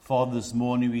Father, this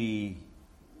morning we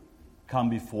come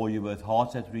before you with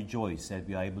hearts that rejoice that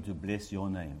we are able to bless your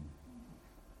name.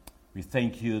 We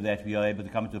thank you that we are able to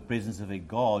come into the presence of a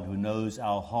God who knows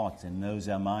our hearts and knows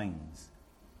our minds.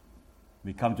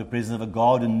 We come to the presence of a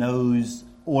God who knows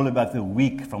all about the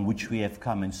week from which we have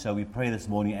come. And so we pray this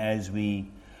morning as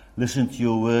we listen to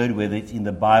your word, whether it's in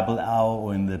the Bible hour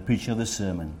or in the preaching of the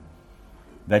sermon,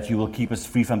 that you will keep us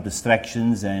free from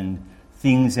distractions and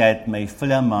things that may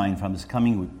fill our mind from this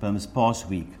past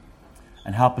week,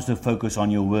 and help us to focus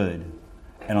on your word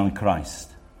and on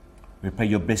Christ. We pray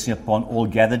your blessing upon all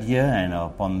gathered here and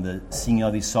upon the singing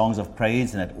of these songs of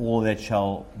praise, and that all that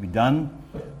shall be done,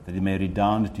 that it may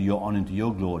redound to your honor and to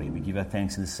your glory. We give our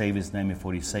thanks in the Savior's name and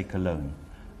for his sake alone.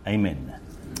 Amen.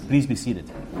 Please be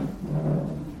seated.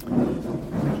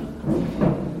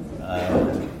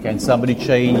 Can somebody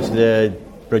change the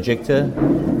projector?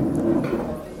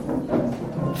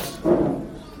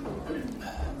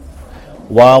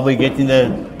 While we're getting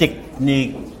the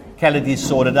technicalities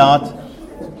sorted out,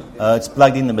 it's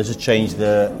plugged in. Let's just change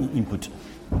the input.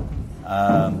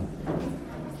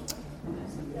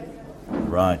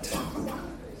 Right.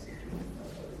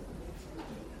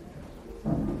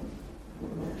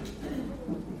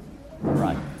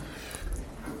 Right.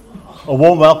 A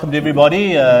warm welcome to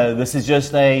everybody. This is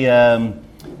just a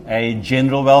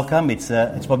general welcome. It's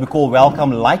what we call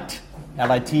welcome light,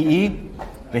 L-I-T-E.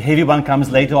 The heavy one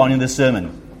comes later on in the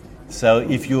sermon. So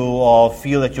if you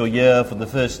feel that you're here for the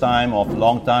first time or for a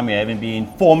long time, you haven't been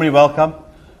formally welcome,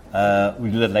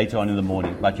 we'll do that later on in the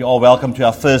morning. But you're all welcome to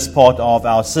our first part of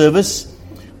our service,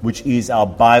 which is our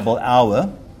Bible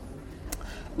hour.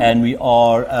 And we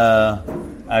are,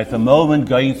 at the moment,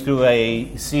 going through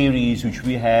a series which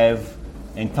we have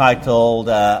entitled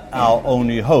Our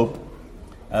Only Hope.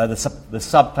 The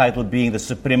subtitle being The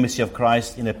Supremacy of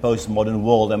Christ in a Postmodern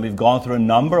World. And we've gone through a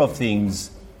number of things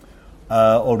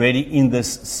already in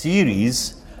this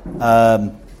series,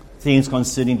 things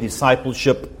concerning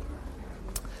discipleship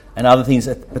and other things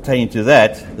that pertain to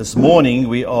that. This morning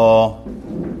we are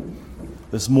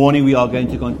going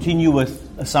to continue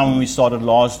with something we started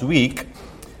last week,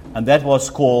 and that was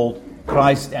called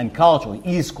Christ and Culture. It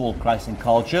is called Christ and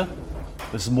Culture.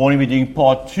 This morning we're doing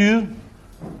part 2.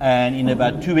 And in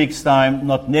about 2 weeks' time,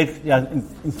 in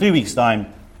 3 weeks' time,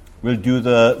 we'll do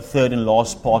the third and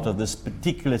last part of this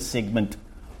particular segment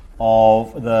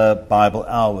of the Bible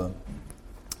Hour.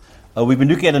 We've been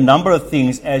looking at a number of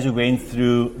things as we went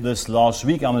through this last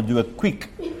week. I'm going to do a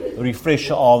quick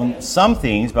refresher on some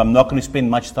things, but I'm not going to spend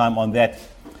much time on that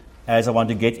as I want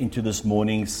to get into this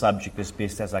morning's subject as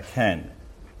best as I can.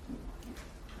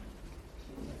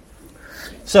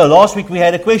 So last week we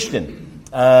had a question.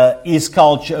 Is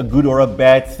culture a good or a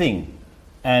bad thing?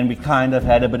 And we kind of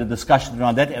had a bit of discussion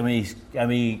around that, and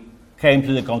we came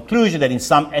to the conclusion that in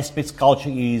some aspects culture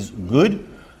is good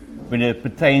when it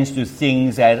pertains to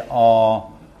things that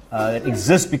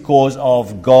exist because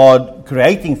of God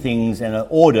creating things in an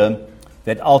order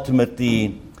that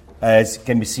ultimately, as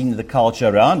can be seen in the culture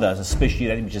around us, especially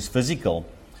that which is physical.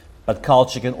 But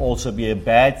culture can also be a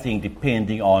bad thing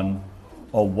depending on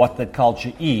what the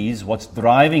culture is, what's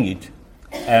driving it.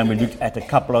 And we looked at a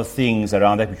couple of things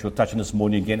around that, which we'll touch on this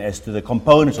morning again, as to the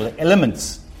components or the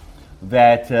elements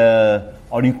that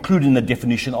are included in the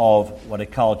definition of what a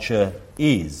culture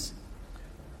is.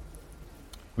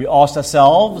 We asked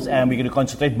ourselves, and we're going to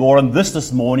concentrate more on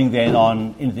this morning than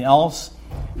on anything else,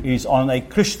 is on a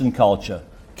Christian culture.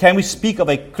 Can we speak of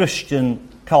a Christian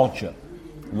culture?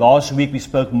 Last week we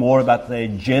spoke more about the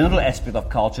general aspect of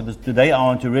culture, but today I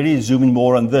want to really zoom in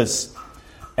more on this.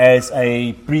 As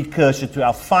a precursor to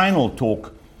our final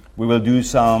talk, we will do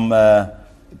some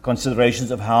considerations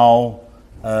of how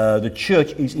the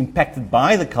church is impacted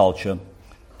by the culture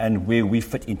and where we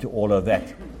fit into all of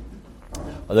that.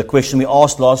 The question we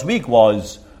asked last week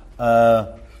was,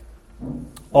 are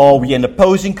we an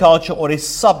opposing culture or a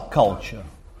subculture?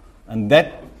 And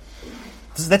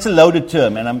that's a loaded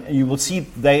term, and you will see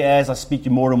today as I speak to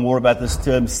you more and more about this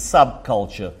term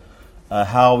subculture,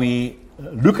 how we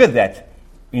look at that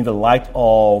in the light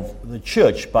of the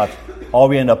church. But are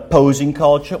we an opposing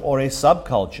culture or a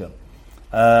subculture?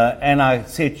 And I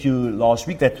said to you last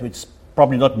week that it's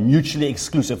probably not mutually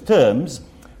exclusive terms,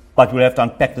 but we'll have to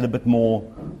unpack it a bit more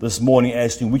this morning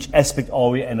as to in which aspect are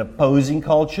we an opposing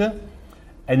culture,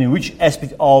 and in which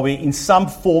aspect are we in some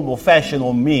form or fashion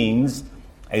or means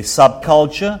a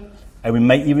subculture, and we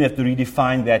may even have to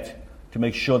redefine that to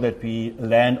make sure that we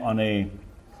land on a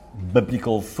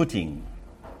biblical footing.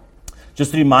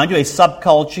 Just to remind you, a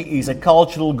subculture is a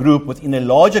cultural group within a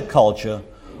larger culture,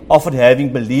 often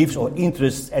having beliefs or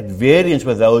interests at variance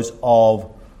with those of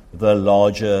the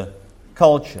larger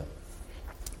culture.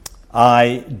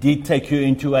 I did take you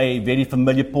into a very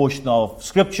familiar portion of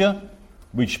Scripture,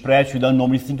 which perhaps we don't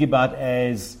normally think about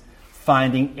as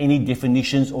finding any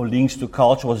definitions or links to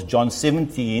culture, was John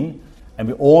 17, and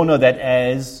we all know that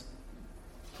as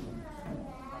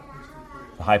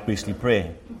the high priestly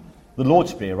prayer. The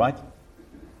Lord's Prayer, right?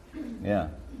 Yeah.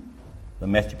 The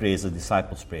Matthew prayer is the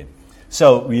disciples' prayer.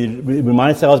 So we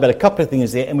remind ourselves about a couple of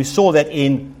things there, and we saw that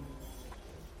in,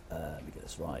 let me get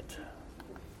this right.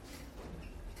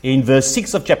 In verse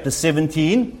 6 of chapter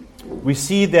 17, we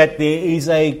see that there is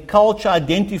a culture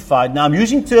identified. Now, I'm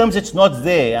using terms that's not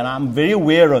there, and I'm very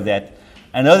aware of that.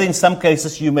 I know that in some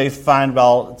cases you may find,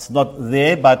 well, it's not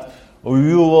there, but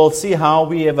we will see how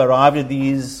we have arrived at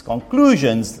these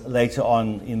conclusions later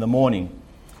on in the morning.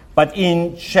 But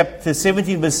in chapter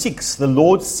 17, verse 6, the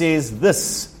Lord says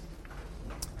this.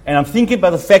 And I'm thinking about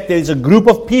the fact that it's a group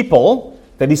of people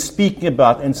that he's speaking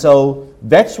about. And so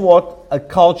that's what a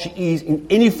culture is in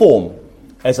any form.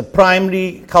 As a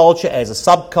primary culture, as a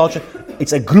subculture,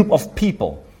 it's a group of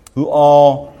people who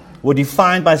were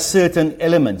defined by certain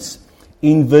elements.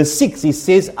 In verse 6, he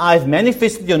says, I've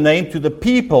manifested your name to the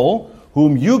people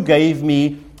whom you gave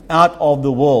me out of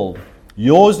the world.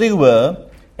 Yours they were,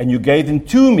 and you gave them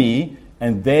to me,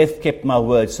 and they've kept my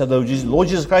word. So the Lord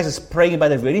Jesus Christ is praying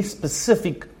about a very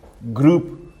specific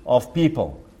group of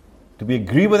people. Do we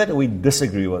agree with that or we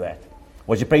disagree with that?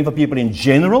 Was he praying for people in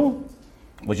general?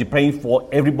 Was he praying for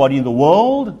everybody in the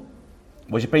world?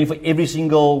 Was he praying for every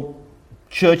single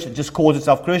church that just calls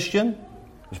itself Christian?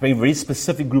 He was praying for a very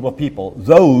specific group of people.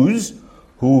 Those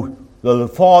who the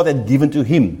Father had given to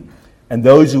him, and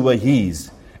those who were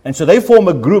his. And so they form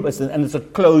a group, and it's a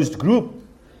closed group,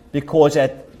 because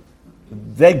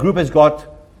that group has got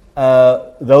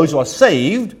those who are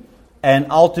saved, and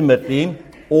ultimately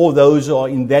all those who are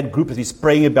in that group that he's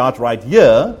praying about right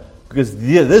here, because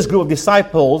this group of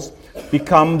disciples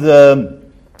become the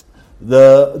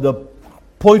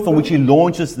point from which he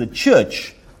launches the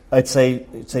church. It's a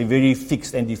very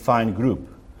fixed and defined group.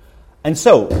 And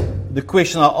so the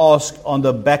question I ask on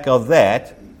the back of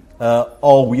that,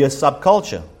 are we a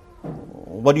subculture?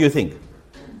 What do you think?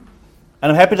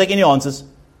 And I'm happy to take any answers.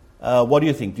 What do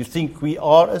you think? Do you think we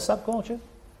are a subculture?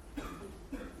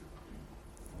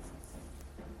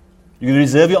 You're going to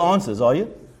reserve your answers, are you?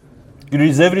 You're going to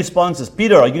reserve responses.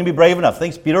 Peter, are you going to be brave enough?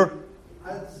 Thanks, Peter.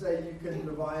 I'd say you can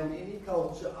divide any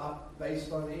culture up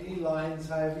based on any lines,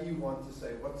 however you want to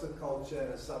say. What's a culture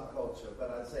and a subculture?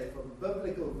 But I'd say from a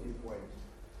biblical viewpoint,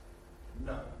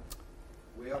 no.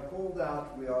 We are called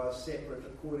out, we are separate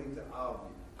according to our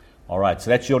view. All right,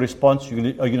 so that's your response. Are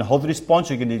you going to hold the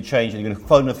response, or are you going to change it? You're going to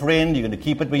phone a friend, you're going to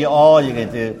keep it where you are, you're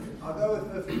going to... I'll go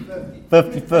with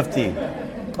 50-50.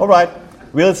 50-50. All right,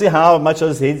 we'll see how much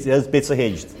those bets are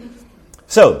hedged.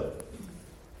 So,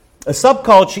 a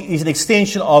subculture is an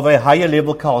extension of a higher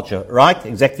level culture, right?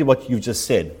 Exactly what you just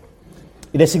said.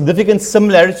 It has significant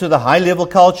similarity to the high level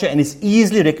culture and is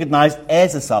easily recognized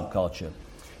as a subculture.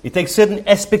 It takes certain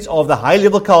aspects of the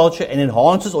high-level culture and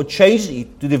enhances or changes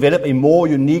it to develop a more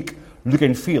unique look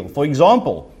and feel. For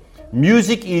example,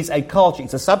 music is a culture.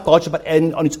 It's a subculture, but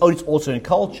on its own, it's also a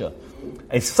culture.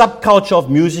 A subculture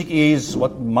of music is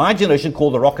what my generation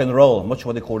called the rock and roll. I'm not sure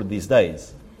what they call it these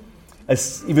days.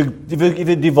 If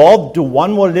you devolve to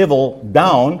one more level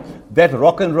down, that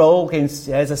rock and roll has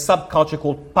a subculture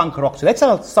called punk rock. So that's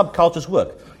how subcultures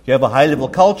work. You have a high-level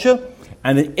culture,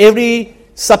 and then every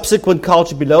subsequent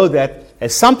culture below that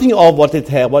has something of what it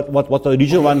has, what the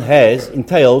original one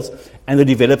entails, and it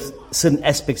develops certain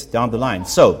aspects down the line.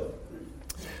 So,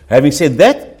 having said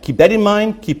that, keep that in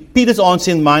mind, keep Peter's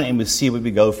answer in mind, and we'll see where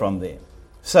we go from there.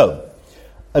 So,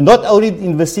 not only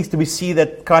in verse 6 do we see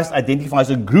that Christ identifies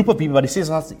a group of people, but he says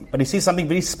something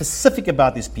very specific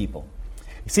about these people.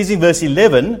 He says in verse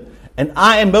 11, and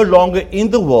I am no longer in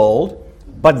the world,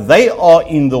 but they are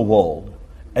in the world,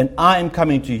 and I am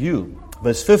coming to you.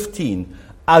 Verse 15,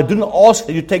 I do not ask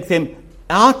that you take them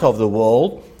out of the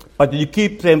world, but that you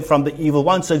keep them from the evil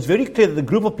one. So it's very clear that the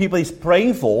group of people he's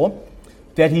praying for,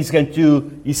 that he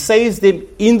saves them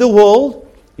in the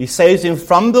world, he saves them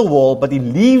from the world, but he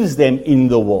leaves them in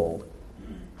the world.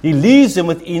 He leaves them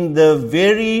within the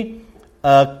very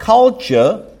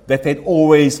culture that they'd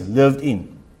always lived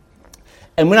in.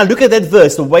 And when I look at that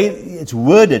verse, the way it's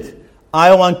worded,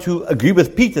 I want to agree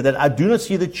with Peter that I do not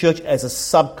see the church as a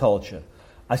subculture.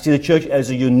 I see the church as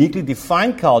a uniquely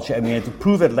defined culture, and we have to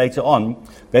prove it later on,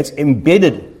 that's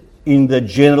embedded in the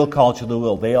general culture of the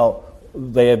world.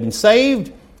 They have been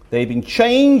saved, they've been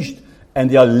changed, and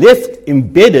they are left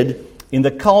embedded in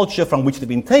the culture from which they've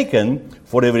been taken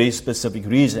for a very specific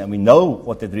reason. And we know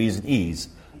what that reason is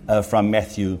from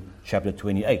Matthew chapter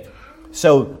 28.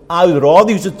 So I would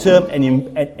rather use the term an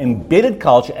embedded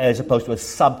culture as opposed to a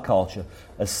subculture.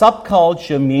 A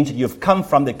subculture means that you've come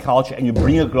from the culture and you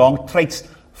bring along traits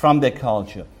from their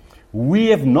culture. We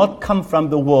have not come from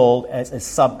the world as a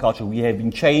subculture. We have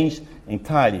been changed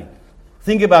entirely.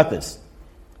 Think about this.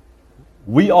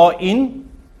 We are in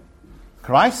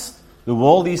Christ. The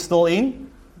world is still in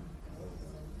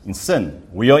sin.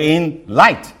 We are in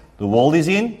light. The world is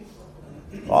in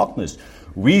darkness.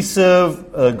 We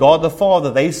serve God the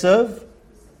Father. They serve.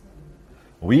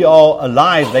 We are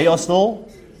alive. They are still.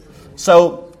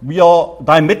 So we are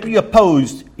diametrically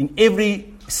opposed in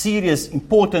every serious,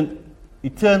 important,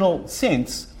 eternal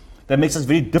sense that makes us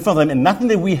very different from them. And nothing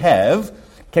that we have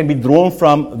can be drawn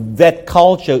from that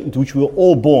culture into which we were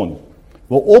all born.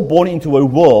 We're all born into a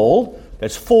world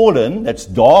that's fallen, that's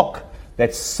dark,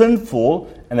 that's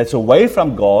sinful, and that's away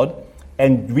from God.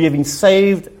 And we have been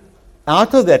saved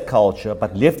out of that culture,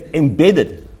 but left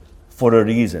embedded for a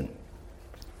reason.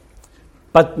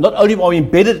 But not only are we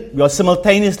embedded, we are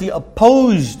simultaneously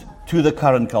opposed to the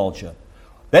current culture.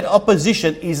 That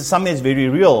opposition is something that's very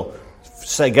real.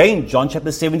 So again, John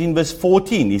chapter 17, verse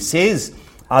 14, he says,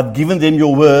 I've given them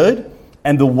your word,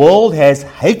 and the world has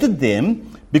hated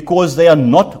them because they are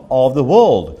not of the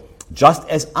world, just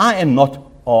as I am not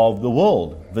of the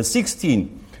world. Verse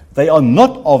 16, they are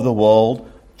not of the world,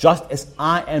 just as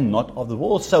I am not of the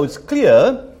world. So it's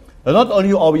clear that not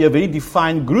only are we a very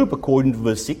defined group according to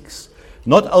verse 6,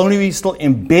 not only are we still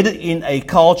embedded in a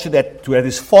culture that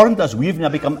is foreign to us, we've now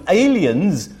become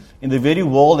aliens in the very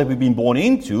world that we've been born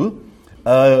into.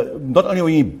 Not only are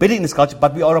we embedded in this culture,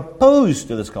 but we are opposed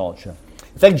to this culture.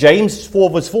 In fact, James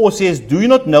 4 verse 4 says, do you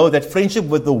not know that friendship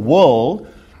with the world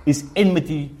is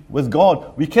enmity with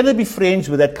God? We cannot be friends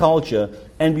with that culture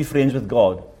and be friends with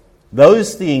God.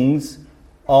 Those things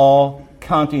are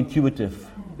counterintuitive.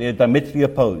 They're diametrically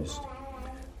opposed.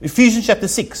 Ephesians chapter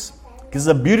 6 gives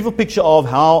a beautiful picture of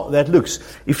how that looks.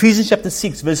 Ephesians chapter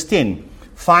 6 verse 10.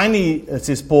 Finally,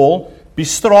 says Paul, be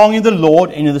strong in the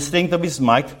Lord and in the strength of his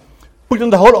might. Put on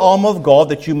the whole armor of God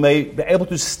that you may be able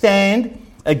to stand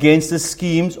against the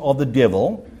schemes of the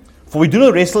devil. For we do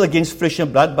not wrestle against flesh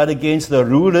and blood, but against the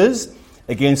rulers,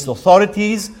 against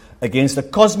authorities, against the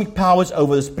cosmic powers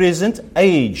over this present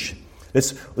age.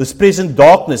 This present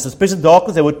darkness. This present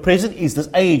darkness, the word present is this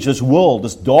age, this world,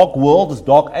 this dark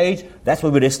age. That's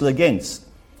what we wrestle against.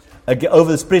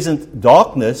 Over this present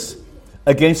darkness,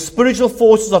 against spiritual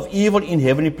forces of evil in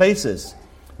heavenly places.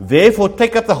 Therefore,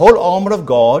 take up the whole armor of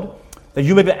God, that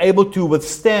you may be able to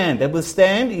withstand. That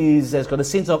withstand has got a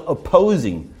sense of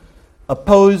opposing.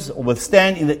 Oppose or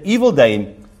withstand in the evil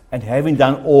day, and having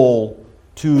done all,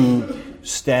 to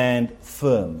stand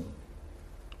firm.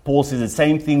 Paul says the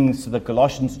same things to the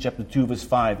Colossians chapter 2 verse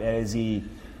 5 as he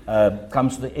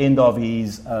comes to the end of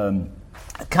his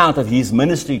account of his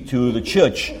ministry to the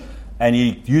church. And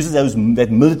he uses those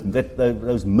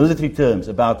military terms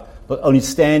about not only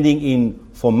standing in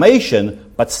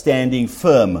formation, but standing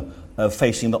firm,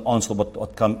 facing the onslaught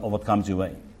of what comes your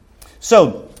way.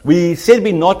 So, we said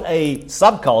we're not a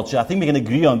subculture. I think we can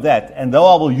agree on that. And though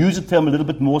I will use the term a little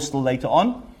bit more still later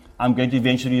on, I'm going to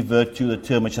eventually revert to the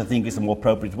term which I think is the more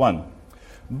appropriate one.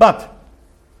 But,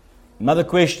 another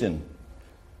question.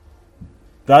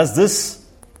 Does this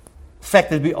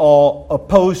fact that we are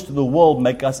opposed to the world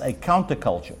make us a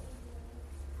counterculture?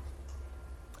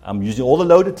 I'm using all the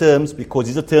loaded terms because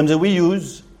these are terms that we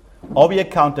use. Are we a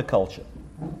counterculture?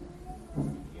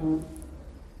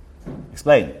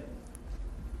 Explain.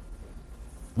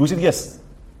 Hoe sê yes?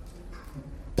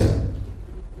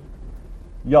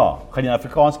 Ja, gaan jy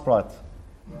Afrikaans praat?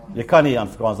 Jy kan nie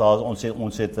Afrikaans,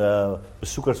 ons het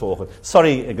besoekers vanoggend.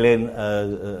 Sorry, Glenn,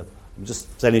 I'm just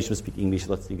telling you to speak English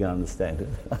so that you can understand.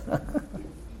 We're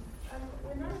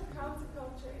not a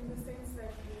counterculture in the sense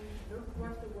that we look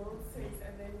what the world says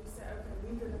and then we say, okay,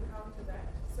 we're going to counter that.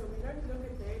 So we don't look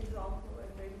at their example and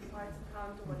then try to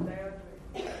counter what they are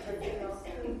doing. But we are called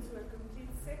to a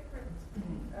complete separate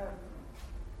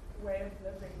way of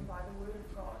living by the Word of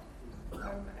God.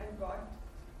 And God,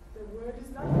 the Word is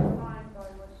not defined by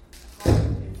what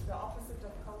is the opposite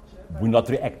of culture. But We're not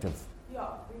reactive. Yeah,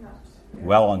 we're not.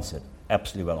 Well answered.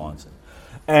 Absolutely well answered.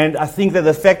 And I think that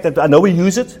the fact that, I know we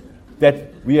use it,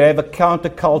 that we have a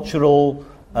countercultural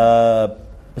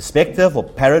perspective or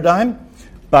paradigm,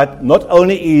 but not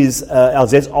only is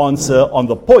LZ's answer on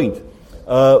the point,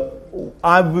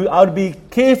 I would be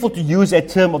careful to use that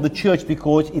term of the church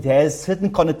because it has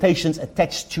certain connotations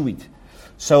attached to it.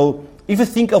 So if you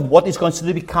think of what is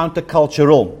considered to be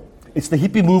countercultural, it's the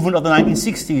hippie movement of the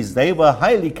 1960s. They were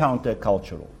highly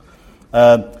countercultural.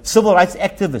 Civil rights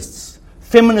activists,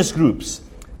 feminist groups,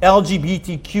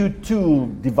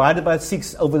 LGBTQ2 divided by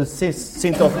 6 over the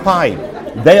center of pi.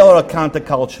 They are a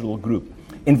countercultural group.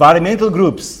 Environmental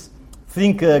groups,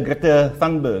 think Greta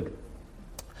Thunberg.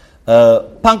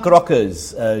 Punk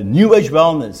rockers, New Age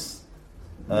wellness,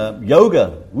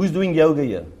 yoga. Who's doing yoga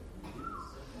here?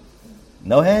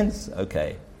 No hands?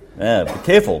 Okay. Be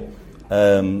careful.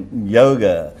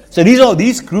 Yoga. So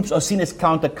these groups are seen as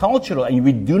countercultural, and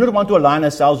we do not want to align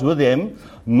ourselves with them,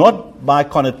 not by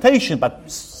connotation, but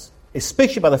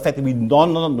especially by the fact that we're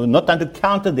not trying to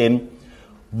counter them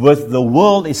with the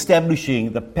world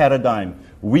establishing the paradigm.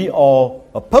 We are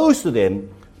opposed to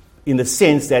them in the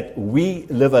sense that we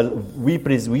live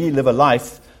a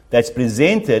life that's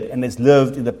presented and is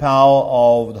lived in the power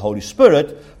of the Holy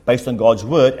Spirit based on God's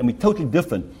Word, and we're totally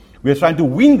different. We are trying to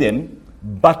win them,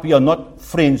 but we are not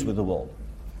friends with the world.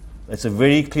 It's a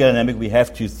very clear dynamic we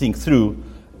have to think through,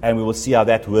 and we will see how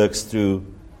that works through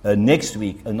next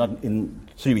week, and not in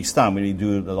 3 weeks' time when we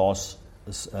do the last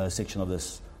section of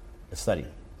this study.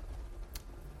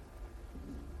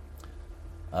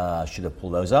 I should have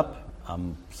pulled those up.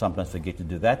 Sometimes forget to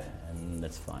do that, and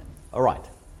that's fine. All right.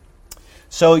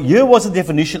 So here was the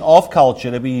definition of culture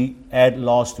that we had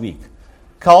last week.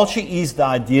 Culture is the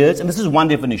ideas, and this is one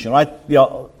definition, right?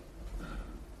 Let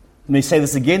me say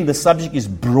this again. The subject is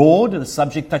broad. The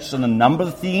subject touches on a number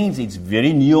of things. It's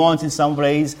very nuanced in some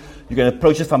ways. You can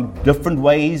approach it from different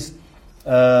ways.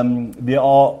 There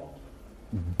are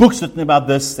books written about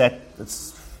this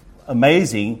that's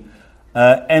amazing.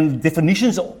 And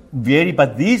definitions vary,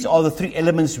 but these are the 3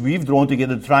 elements we've drawn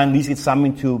together to try and at least get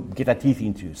something to get our teeth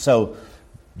into. So,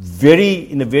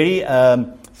 in a very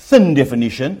thin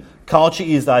definition, culture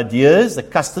is the ideas, the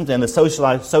customs, and the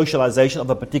socialization of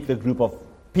a particular group of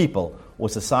people or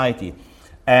society.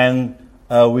 And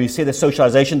we say that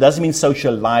socialization doesn't mean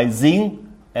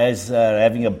socializing as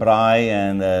having a braai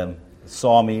and a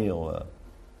Sami or a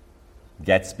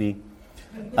Gatsby.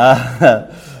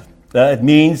 It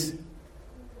means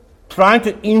trying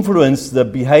to influence the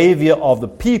behavior of the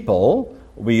people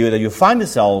that you find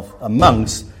yourself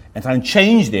amongst and trying to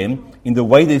change them in the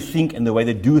way they think and the way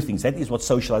they do things. That is what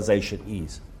socialization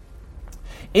is.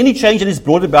 Any change that is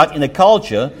brought about in a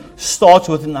culture starts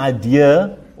with an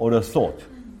idea or a thought.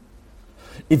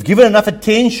 If given enough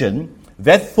attention,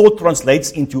 that thought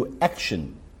translates into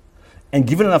action. And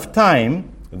given enough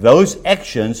time, those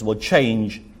actions will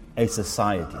change a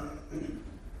society.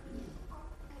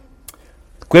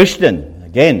 Question,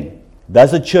 again,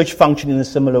 does the church function in a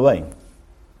similar way?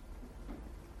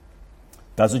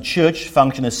 Does the church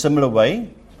function in a similar way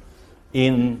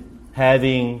in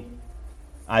having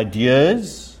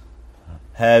ideas,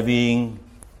 having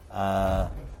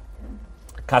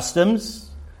customs,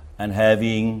 and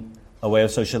having a way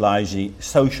of socializing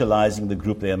the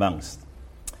group they're amongst?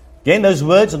 Again, those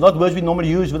words are not words we normally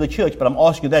use with the church, but I'm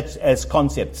asking you that as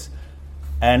concepts.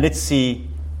 And let's see.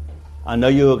 I know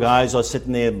you guys are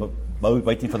sitting there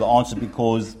waiting for the answer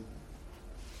because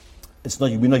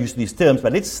we're not used to these terms,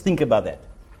 but let's think about that.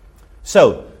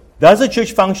 So, does the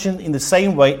church function in the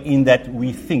same way in that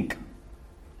we think?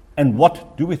 And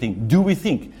what do we think? Do we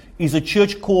think? Is the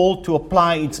church called to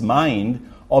apply its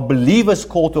mind? Are believers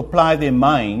called to apply their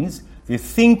minds, their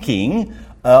thinking?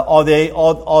 Are they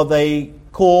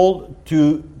called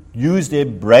to use their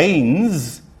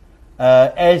brains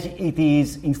as it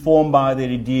is informed by the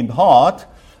redeemed heart,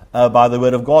 by the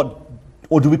Word of God?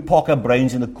 Or do we park our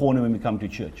brains in the corner when we come to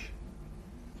church?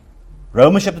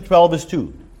 Romans chapter 12 verse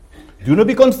 2. Do not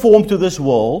be conformed to this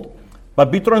world,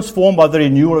 but be transformed by the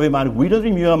renewal of your mind. We don't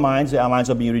renew our minds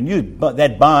are being renewed. But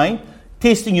that by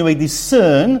testing you may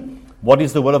discern what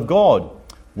is the will of God,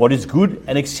 what is good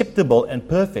and acceptable and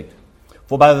perfect.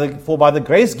 For by the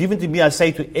grace given to me, I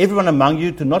say to everyone among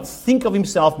you to not think of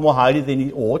himself more highly than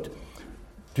he ought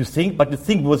to think, but to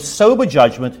think with sober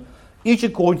judgment, each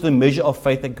according to the measure of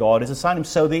faith that God has assigned him.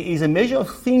 So there is a measure of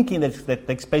thinking that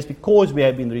takes place because we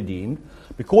have been redeemed,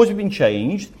 because we've been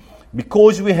changed,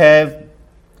 because we have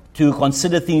to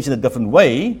consider things in a different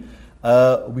way.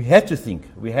 We have to think.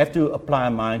 We have to apply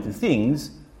our mind to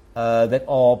things that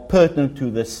are pertinent to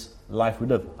this life we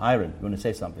live. Aaron, you want to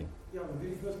say something? Yeah, the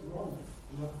very first one.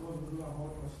 What goes into our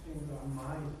heart must stay into our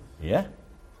mind. Yeah,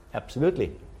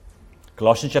 absolutely.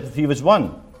 Colossians chapter 3 verse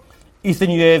 1. If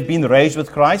then you have been raised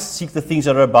with Christ, seek the things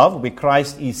that are above, where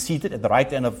Christ is seated at the right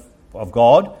hand of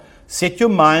God. Set your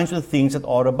minds on the things that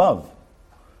are above.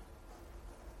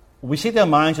 We set our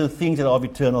minds on the things that are of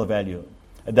eternal value.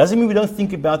 It doesn't mean we don't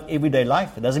think about everyday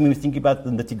life. It doesn't mean we think about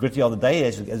the nitty-gritty of the day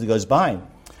as it goes by.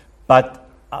 But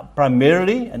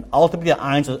primarily and ultimately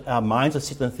our minds are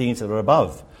set on things that are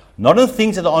above, not on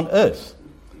things that are on earth.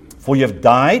 For you have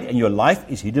died, and your life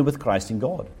is hidden with Christ in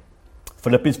God.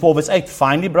 Philippians 4 verse 8,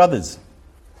 finally, brothers,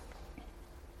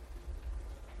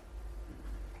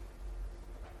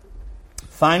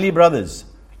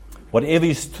 whatever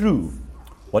is true,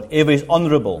 whatever is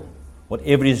honorable,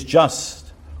 whatever is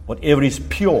just, whatever is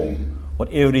pure,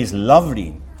 whatever is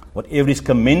lovely, whatever is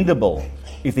commendable,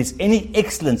 if there's any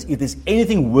excellence, if there's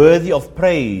anything worthy of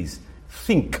praise,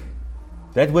 think.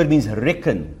 That word means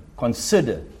reckon,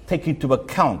 consider, take into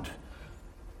account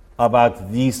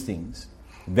about these things.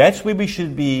 That's where we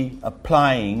should be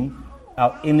applying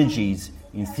our energies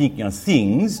in thinking on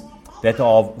things that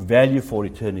are of value for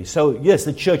eternity. So, yes,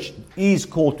 the church is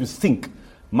called to think,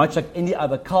 much like any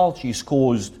other culture is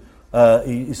called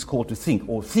to think,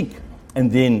 or think,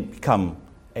 and then become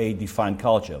a defined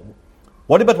culture.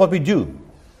 What about what we do?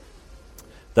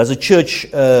 Does the church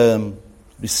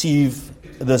receive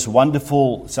this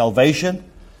wonderful salvation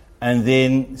and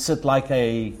then sit like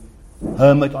a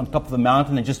hermit on top of the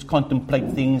mountain and just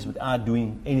contemplate things without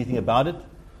doing anything about it,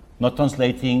 not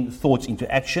translating thoughts into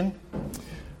action?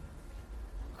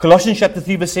 Colossians chapter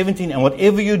 3 verse 17, and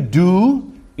whatever you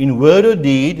do in word or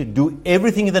deed, do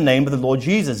everything in the name of the Lord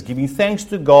Jesus, giving thanks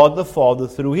to God the Father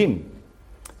through him.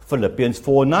 Philippians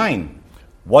 4:9,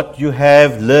 what you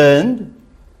have learned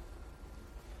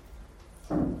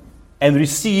and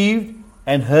received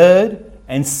and heard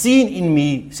and seen in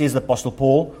me, says the Apostle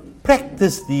Paul,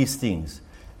 practice these things,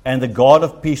 and the God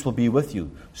of peace will be with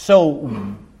you.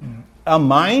 So our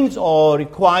minds are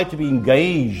required to be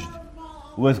engaged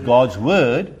with God's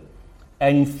word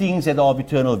and in things that are of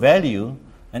eternal value.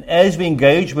 And as we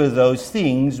engage with those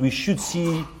things, we should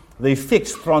see the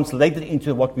effects translated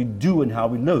into what we do and how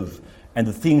we live and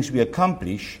the things we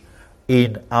accomplish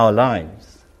in our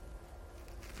lives.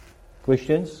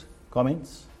 Questions?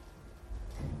 Comments?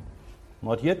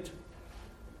 Not yet?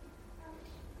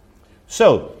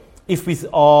 So, if we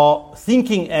are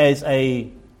thinking as a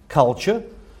culture,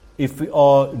 if we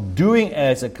are doing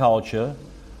as a culture,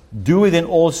 do we then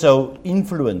also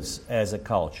influence as a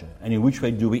culture? And in which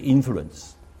way do we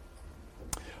influence?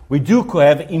 We do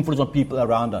have influence on people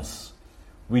around us.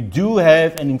 We do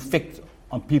have an effect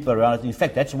on people around us. In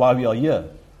fact, that's why we are here.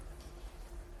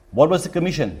 What was the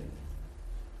commission?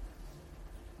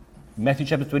 Matthew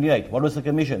chapter 28. What was the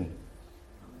commission?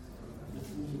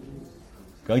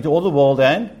 Going to all the world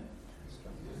and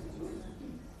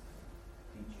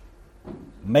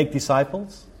make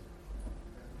disciples,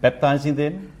 baptizing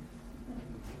them.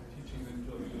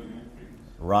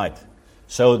 Right.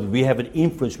 So we have an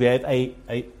influence. We have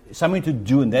a something to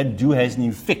do, and that do has an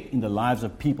effect in the lives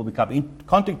of people we come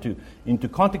into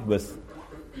contact with,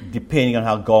 depending on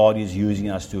how God is using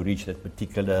us to reach that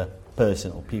particular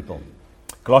person or people.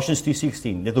 Colossians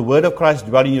 3:16, let the word of Christ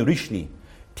dwell in you richly,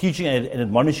 teaching and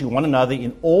admonishing one another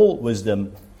in all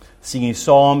wisdom, singing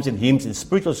psalms and hymns and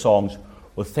spiritual songs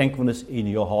with thankfulness in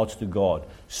your hearts to God.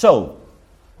 So,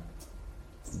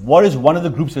 what is one of the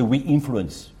groups that we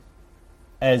influence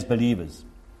as believers?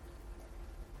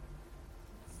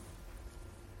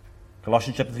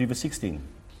 Colossians chapter 3 verse 16.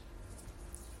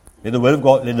 Let the word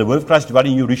of Christ dwell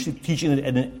in you richly, teaching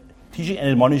and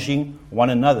admonishing one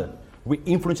another. We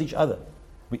influence each other.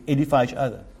 We edify each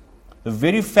other. The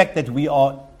very fact that we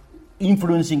are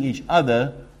influencing each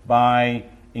other by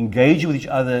engaging with each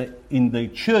other in the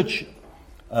church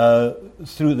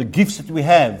through the gifts that we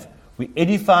have, we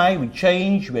edify, we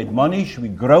change, we admonish, we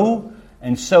grow,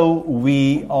 and so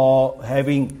we are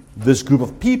having this group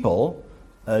of people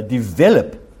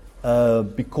develop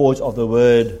because of the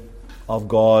word of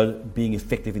God being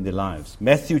effective in their lives.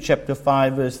 Matthew chapter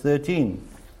 5 verse 13.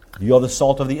 You are the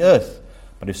salt of the earth.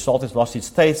 But if salt has lost its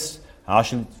taste, how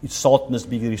shall its saltness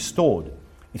be restored?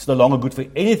 It's no longer good for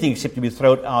anything except to be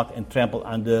thrown out and trampled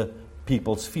under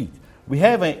people's feet. We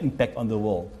have an impact on the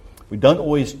world. We don't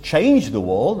always change the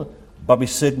world, but we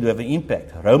certainly have an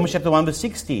impact. Romans chapter 1 verse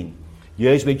 16.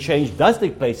 Here is where change does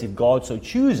take place if God so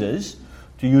chooses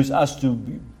to use us to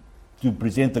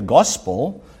present the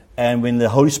gospel. And when the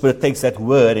Holy Spirit takes that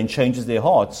word and changes their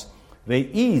hearts, there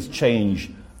is change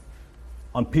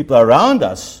on people around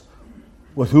us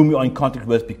with whom we are in contact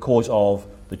with because of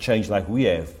the change like we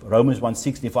have. Romans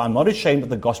 1:16, for I am not ashamed of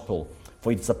the gospel,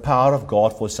 for it is the power of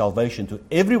God for salvation to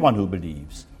everyone who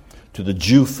believes, to the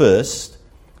Jew first,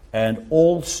 and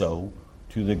also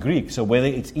to the Greek. So whether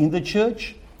it's in the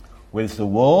church, whether it's the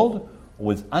world, or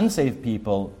with unsaved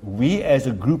people, we as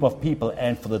a group of people,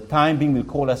 and for the time being we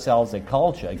call ourselves a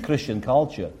culture, a Christian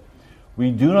culture,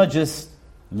 we do not just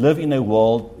live in a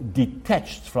world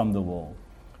detached from the world.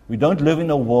 We don't live in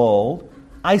a world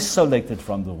isolated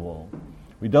from the world.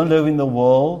 We don't live in the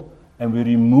world and we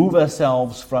remove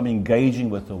ourselves from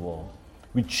engaging with the world.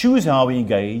 We choose how we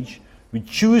engage, we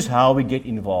choose how we get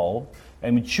involved,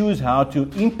 and we choose how to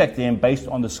impact them based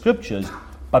on the scriptures,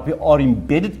 but we are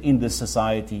embedded in this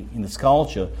society, in this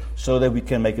culture, so that we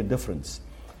can make a difference.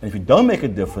 And if we don't make a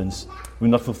difference, we're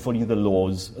not fulfilling the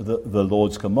Lord's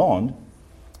command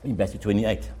in Matthew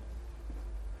 28.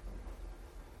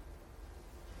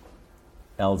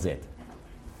 LZ. There's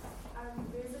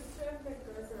a term that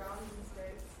goes around these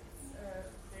days. It's a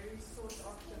very sought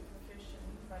after profession,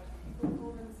 but people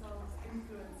call themselves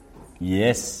influencers.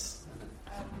 Yes.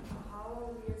 How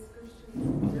are we as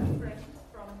Christians different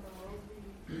from the worldly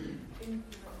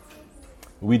influencers?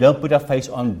 We don't put our face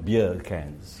on beer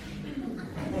cans.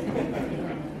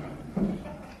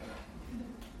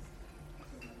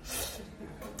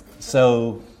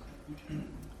 So,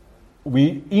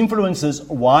 influencers,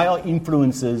 why are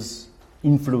influencers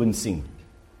influencing?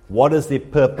 What is their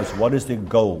purpose? What is their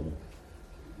goal?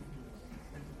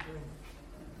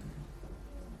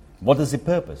 What is their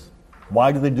purpose?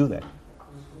 Why do they do that?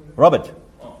 Robert?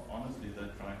 Well, honestly, they're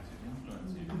trying to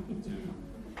influence you to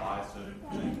buy certain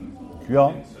things or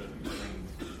Yeah. think certain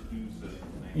things, do certain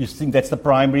things. You think that's the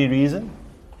primary reason?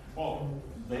 Well,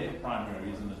 their primary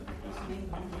reason is because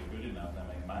if they're good enough, they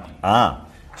make money.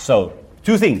 So,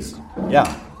 two things.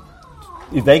 Yeah.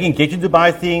 If they can get you to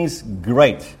buy things,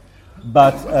 great.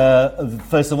 But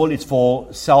first of all, it's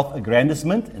for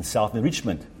self-aggrandizement and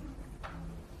self-enrichment.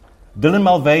 Dylan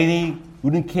Mulvaney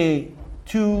wouldn't care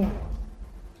 2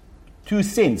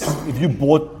 cents if you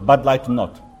bought Bud Light or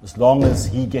not, as long as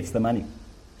he gets the money.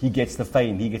 He gets the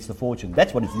fame, he gets the fortune.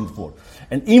 That's what it's in it for.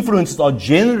 And influencers are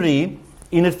generally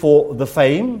in it for the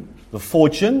fame, the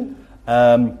fortune,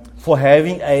 for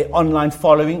having an online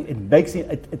following. It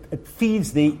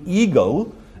feeds their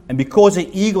ego, and because their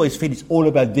ego is fed, it's all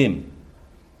about them.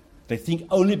 They think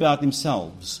only about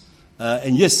themselves.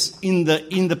 And yes, in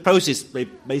the process, they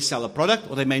may sell a product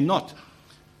or they may not.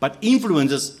 But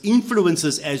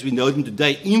influencers as we know them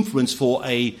today, influence for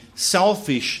a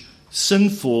selfish,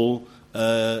 sinful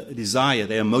desire.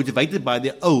 They are motivated by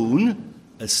their own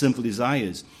sinful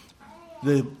desires.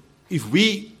 Who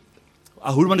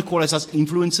want to call ourselves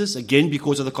influencers, again,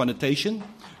 because of the connotation,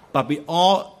 but we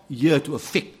are here to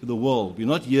affect the world. We're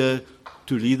not here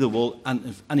to leave the world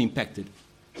unimpacted.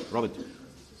 Robert?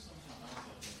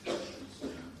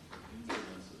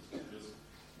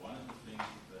 One of the things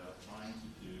that they are trying to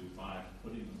do by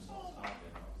putting themselves out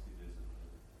there, obviously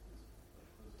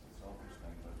there's a selfish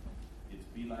thing, but it's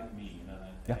be like me, like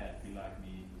Yeah. Dad, be like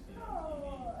me, who's there on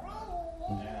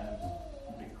TV.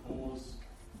 And because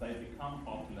they become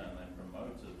popular and they're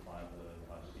promoted by the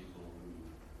people who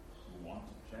want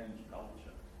to change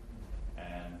culture,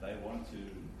 and they want to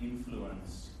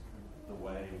influence the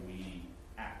way we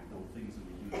act, the things that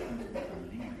we do, the things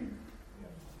we believe.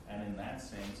 And in that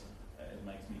sense, it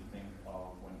makes me think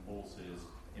of when Paul says,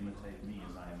 imitate me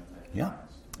as I imitate Yeah.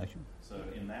 Christ. Actually. So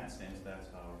in that sense, that's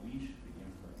how we should be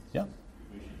influenced. Yeah.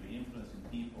 We should be influencing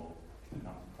people to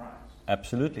come to Christ.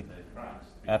 Absolutely. Imitate Christ.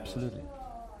 Because Absolutely.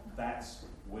 that's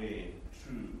where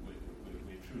true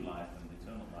life and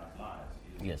eternal life lies.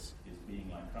 Yes. Is being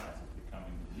like Christ, is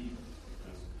becoming believers.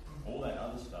 Because all that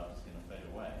other stuff is going to fade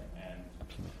away. And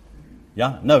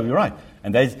Yeah, no, you're right.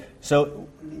 And there's so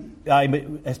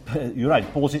you're right.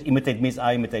 Paul says, "Imitate me as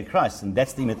I imitate Christ," and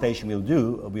that's the imitation we'll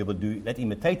do. We will do that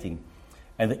imitating,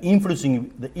 and the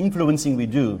influencing we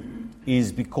do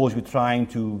is because we're trying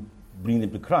to bring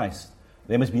them to Christ.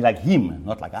 They must be like Him,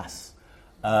 not like us.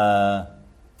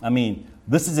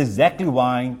 This is exactly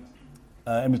why,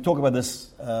 and we'll talk about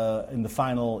this in the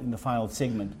final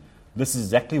segment. This is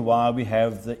exactly why we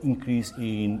have the increase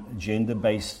in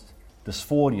gender-based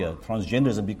dysphoria,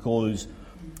 transgenderism, because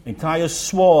entire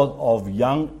swath of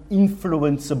young,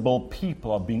 influenceable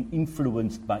people are being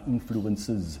influenced by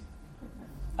influences.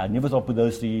 I never thought put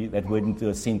that word into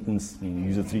a sentence and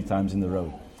use it 3 times in a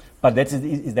row. But that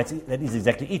is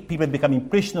exactly it. People become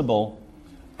impressionable,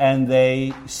 and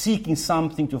they seeking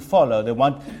something to follow. They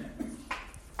want.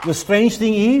 The strange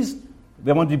thing is,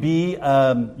 they want to be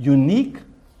unique,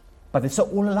 but they're so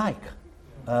all alike.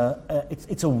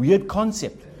 It's a weird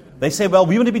concept. They say, well,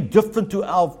 we want to be different to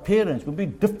our parents. We want to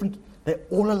be different. They're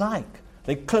all alike.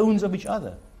 They're clones of each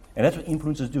other. And that's what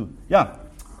influencers do. Yeah,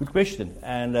 good question.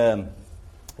 And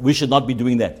we should not be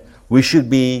doing that. We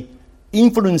should be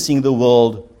influencing the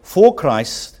world for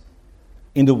Christ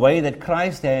in the way that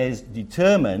Christ has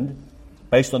determined,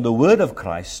 based on the word of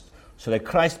Christ, so that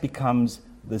Christ becomes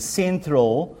the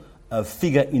central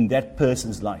figure in that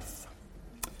person's life.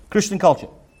 Christian culture.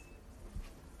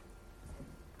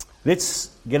 Let's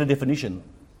get a definition.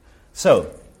 So,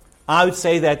 I would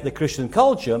say that the Christian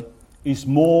culture is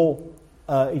more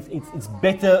it's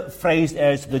better phrased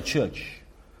as the church.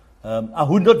 I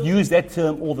would not use that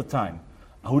term all the time.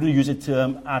 I wouldn't use a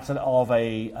term outside of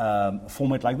a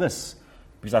format like this,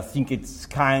 because I think it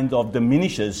kind of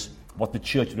diminishes what the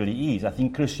church really is. I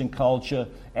think Christian culture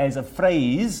as a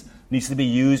phrase needs to be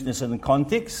used in a certain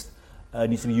context,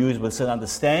 needs to be used with a certain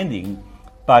understanding,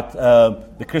 but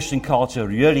the Christian culture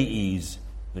really is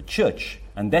the church.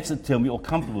 And that's a term we're all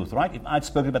comfortable with, right? If I'd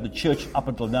spoken about the church up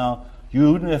until now,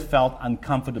 you wouldn't have felt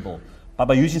uncomfortable. But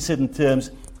by using certain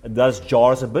terms, it does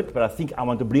jar us a bit, but I think I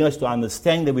want to bring us to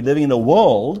understand that we're living in a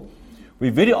world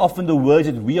where very often the words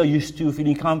that we are used to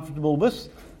feeling comfortable with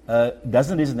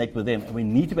doesn't resonate with them. And we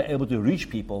need to be able to reach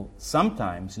people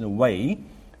sometimes in a way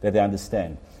that they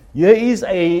understand. Here is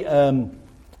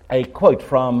a quote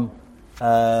from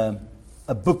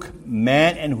a book,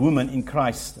 Man and Woman in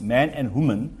Christ. Man and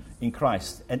Woman in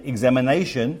Christ. An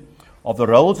examination of the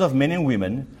roles of men and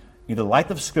women in the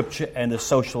light of Scripture and the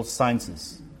social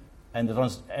sciences. And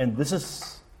this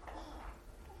is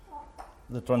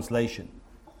the translation.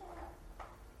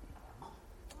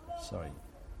 Sorry.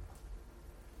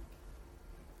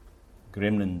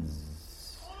 Gremlins.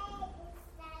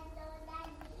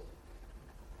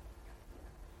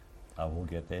 I will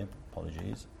get there.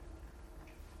 Apologies.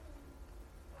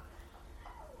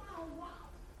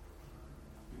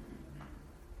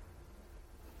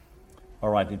 All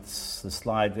right, the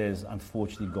slide has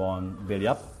unfortunately gone belly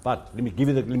up, but let me give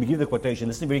you the quotation.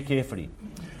 Listen very carefully.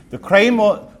 The claim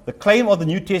of the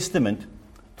New Testament,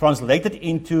 translated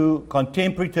into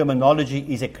contemporary terminology,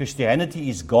 is that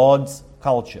Christianity is God's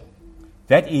culture.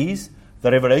 That is, the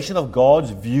revelation of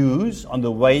God's views on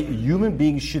the way human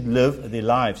beings should live their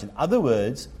lives. In other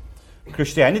words,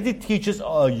 Christianity teaches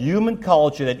a human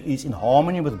culture that is in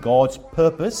harmony with God's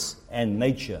purpose and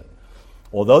nature.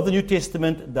 Although the New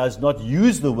Testament does not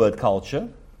use the word culture,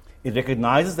 it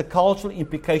recognizes the cultural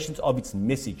implications of its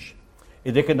message.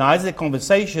 It recognizes that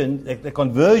the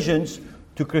conversions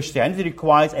to Christianity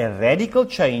requires a radical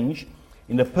change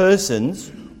in a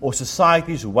person's or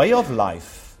society's way of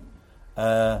life.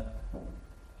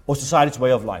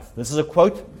 This is a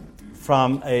quote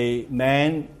from a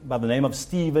man by the name of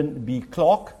Stephen B.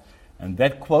 Clark, and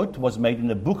that quote was made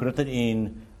in a book written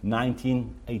in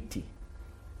 1980.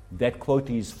 That quote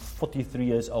is 43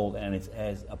 years old, and it's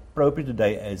as appropriate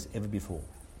today as ever before.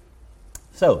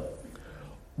 So,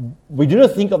 we do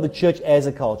not think of the church as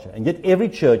a culture, and yet every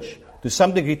church, to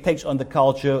some degree, takes on the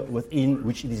culture within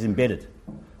which it is embedded.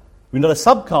 We're not a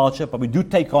subculture, but we do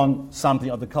take on something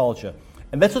of the culture.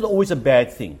 And that's not always a bad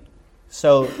thing.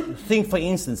 So, think, for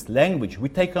instance, language. We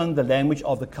take on the language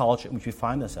of the culture in which we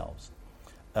find ourselves.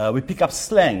 We pick up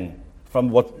slang from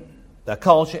the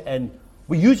culture, and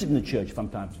we use it in the church from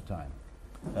time to time.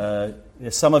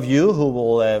 There's some of you who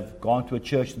will have gone to a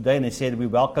church today and they said, "We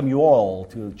welcome you all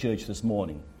to church this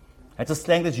morning." That's a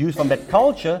slang that's used from that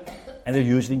culture, and they're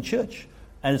used in church.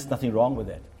 And there's nothing wrong with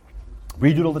that.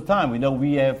 We do it all the time. We know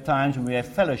we have times when we have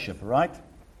fellowship, right?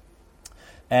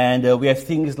 And we have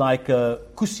things like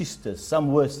kusisters,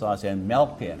 some words, and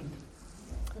melkpeer.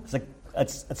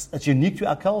 It's unique to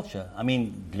our culture. I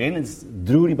mean, Glenn is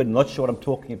drooling, but not sure what I'm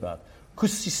talking about.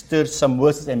 Kusisters, some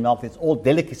words, and melkpeer. It's all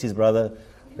delicacies, brother,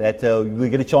 that we'll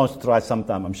get a chance to try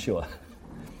sometime, I'm sure.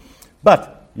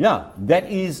 But, yeah,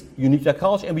 that is unique to our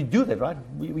culture, and we do that, right?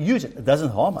 We use it. It doesn't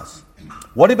harm us.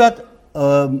 What about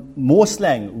more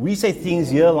slang? We say things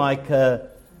here like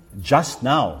just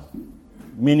now,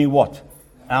 meaning what?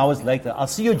 Hours later. I'll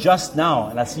see you just now,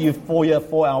 and I'll see you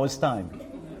 4 hours' time.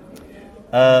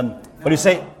 But you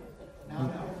say,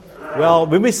 well,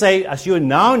 when we say, I'll see you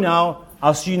now,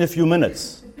 I'll see you in a few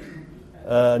minutes.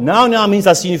 Now means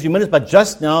I'll see you in a few minutes, but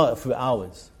just now, a few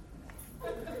hours.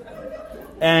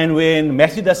 And when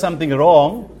Matthew does something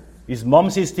wrong, his mom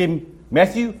says to him,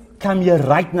 "Matthew, come here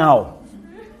right now."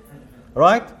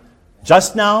 Right?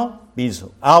 Just now means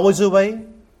hours away.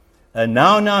 And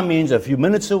now means a few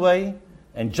minutes away.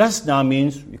 And just now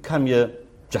means you come here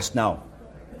just now.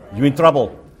 You're in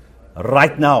trouble.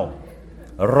 Right now.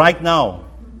 Right now.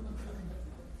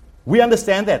 We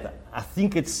understand that. I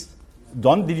think it's...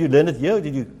 Don, did you learn it here or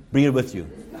did you bring it with you?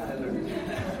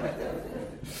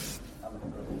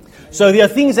 So there are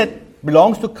things that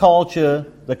belongs to culture,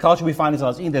 the culture we find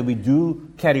ourselves in, that we do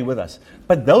carry with us.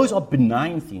 But those are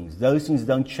benign things. Those things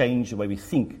don't change the way we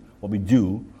think, what we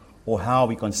do, or how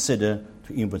we consider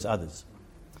to influence others.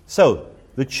 So,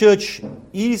 the church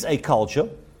is a culture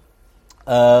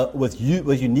with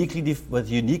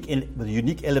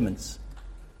unique elements.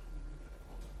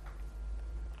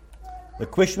 The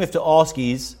question we have to ask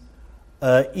is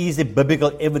there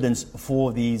biblical evidence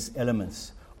for these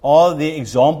elements? Are there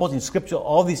examples in Scripture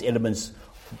of these elements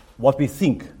what we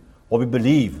think, what we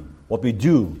believe, what we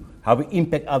do, how we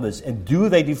impact others, and do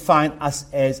they define us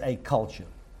as a culture?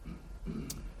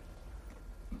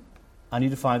 I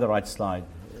need to find the right slide.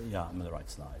 Yeah, I'm on the right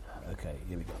slide. Okay,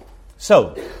 here we go.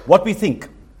 So, what we think.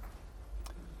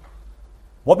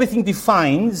 What we think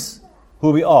defines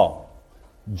who we are.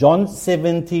 John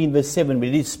 17, verse 7, we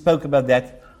really spoke about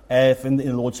that in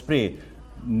the Lord's Prayer.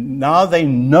 Now they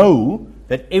know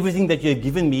that everything that you have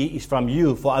given me is from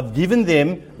you, for I've given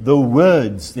them the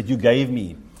words that you gave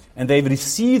me. And they've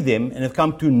received them and have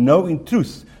come to know in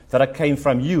truth that I came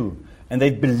from you. And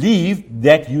they've believed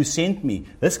that you sent me.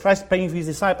 This is Christ praying for his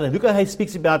disciples. And look at how he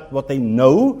speaks about what they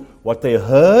know, what they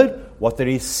heard, what they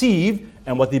received,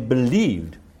 and what they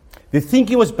believed. Their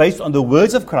thinking was based on the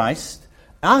words of Christ.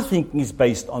 Our thinking is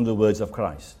based on the words of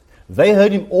Christ. They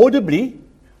heard him audibly.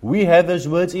 We have those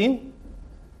words in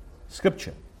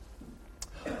Scripture.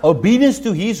 Obedience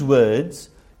to his words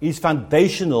is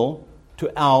foundational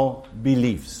to our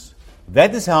beliefs.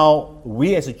 That is how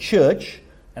we as a church,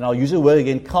 and I'll use the word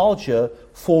again, culture,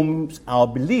 forms our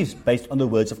beliefs based on the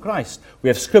words of Christ. We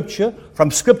have Scripture. From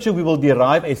Scripture we will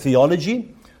derive a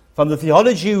theology. From the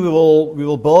theology we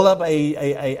will build up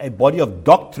a body of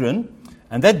doctrine,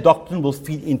 and that doctrine will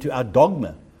feed into our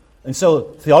dogma. And so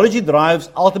theology derives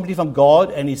ultimately from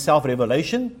God and his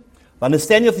self-revelation. The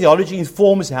understanding of theology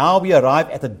informs how we arrive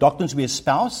at the doctrines we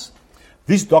espouse.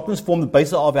 These doctrines form the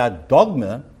basis of our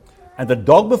dogma, and the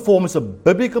dogma forms a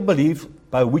biblical belief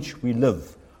by which we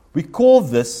live. We call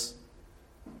this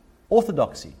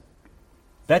orthodoxy.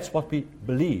 That's what we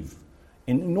believe.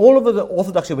 In all of the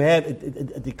orthodoxy we have,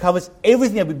 it covers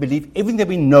everything that we believe, everything that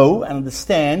we know and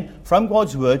understand from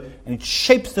God's Word, and it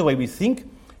shapes the way we think,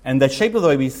 and that shape of the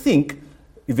way we think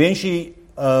eventually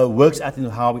works out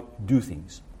into how we do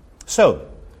things. So,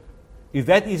 if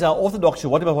that is our orthodoxy,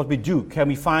 what about what we do? Can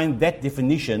we find that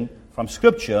definition from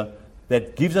Scripture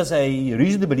that gives us a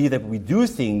reason to believe that we do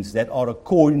things that are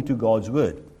according to God's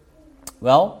Word?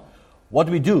 Well,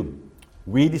 what do?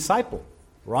 We disciple,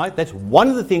 right? That's one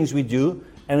of the things we do,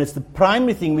 and it's the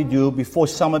primary thing we do before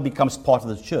someone becomes part of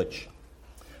the church.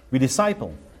 We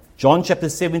disciple. John chapter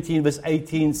 17, verse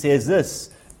 18 says this,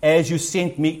 "As you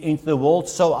sent me into the world,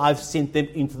 so I've sent them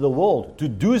into the world," to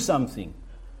do something.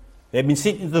 They've been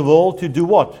sent into the world to do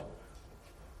what?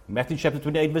 Matthew chapter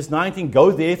 28, verse 19,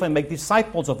 "Go therefore and make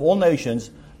disciples of all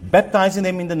nations, baptizing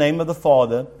them in the name of the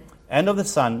Father, and of the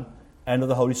Son, and of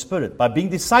the Holy Spirit." By being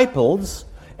disciples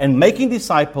and making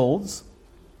disciples,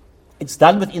 it's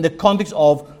done within the context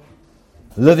of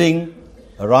living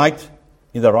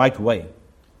in the right way.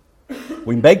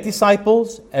 We make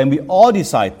disciples, and we are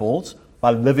disciples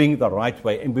by living the right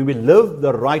way. And when we live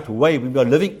the right way, when we are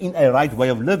living in a right way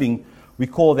of living, we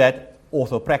call that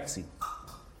orthopraxy.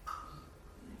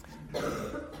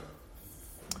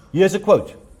 Here's a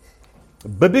quote.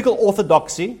 Biblical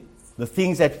orthodoxy, the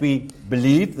things that we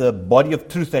believe, the body of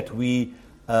truth that we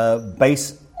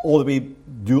base all that we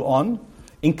do on,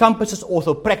 encompasses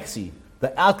orthopraxy,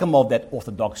 the outcome of that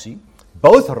orthodoxy.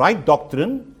 Both right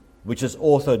doctrine, which is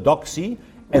orthodoxy,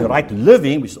 and right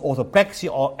living, which is orthopraxy,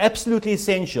 are absolutely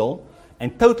essential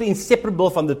and totally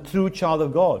inseparable from the true child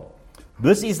of God.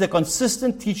 This is the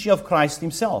consistent teaching of Christ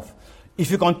himself.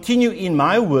 "If you continue in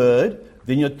my word,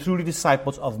 then you're truly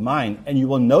disciples of mine, and you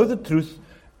will know the truth,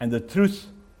 and the truth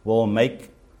will make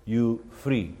you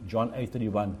free." John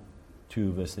 8:31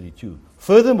 to verse 32.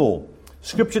 Furthermore,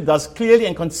 Scripture does clearly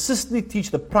and consistently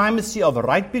teach the primacy of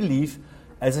right belief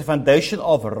as a foundation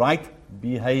of right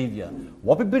behavior.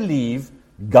 What we believe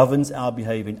governs our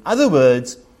behavior. In other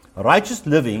words, righteous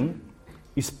living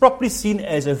is properly seen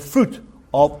as a fruit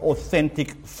of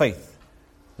authentic faith.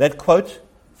 That quote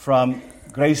from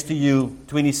Grace to You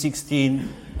 2016,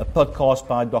 a podcast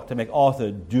by Dr.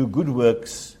 MacArthur, "Do good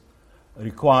works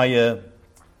require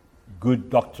good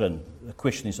doctrine?" The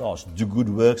question is asked, do good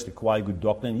works require good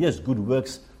doctrine? Yes, good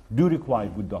works do require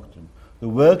good doctrine. The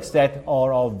works that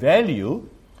are of value,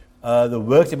 the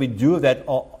works that we do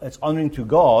that's honoring to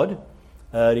God,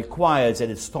 requires that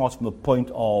it starts from a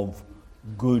point of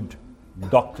good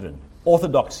doctrine.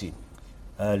 Orthodoxy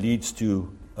leads to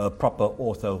proper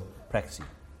orthopraxy.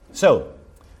 So,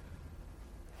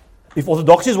 if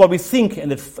orthodoxy is what we think,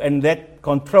 and that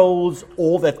controls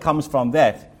all that comes from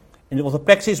that, and if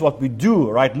orthopraxy is what we do,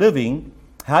 right living,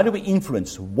 how do we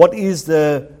influence? What is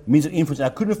the means of influence? I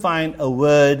couldn't find a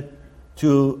word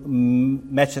to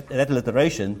match that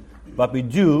alliteration, but we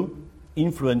do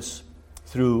influence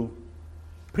through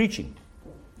preaching.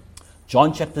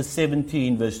 John chapter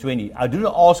 17, verse 20. "I do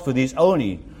not ask for these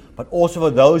only, but also for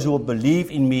those who will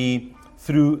believe in me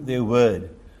through their word."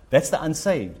 That's the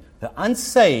unsaved. The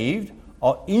unsaved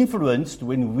are influenced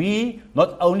when we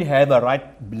not only have a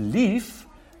right belief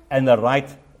and a right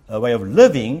way of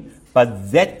living,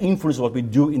 but that influences what we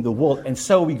do in the world. And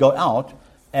so we go out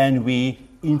and we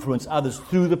influence others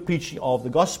through the preaching of the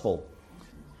gospel.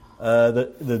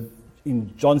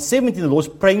 In John 17, the Lord's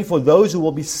praying for those who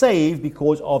will be saved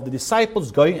because of the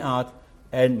disciples going out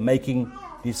and making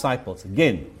disciples.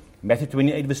 Again, Matthew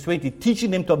 28, verse 20,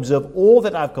 teaching them to observe all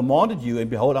that I have commanded you, and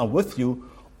behold, I'm with you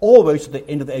always to the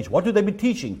end of the age. What would they be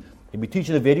teaching? They'd be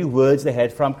teaching the very words they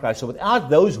had from Christ. So without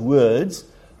those words,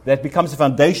 that becomes the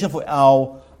foundation for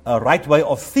our right way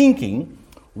of thinking.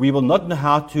 We will not know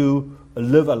how to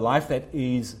live a life that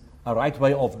is a right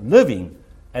way of living.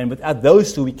 And without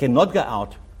those two, we cannot go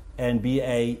out and be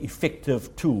an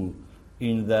effective tool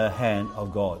in the hand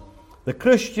of God. The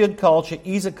Christian culture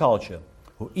is a culture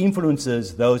who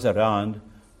influences those around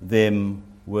them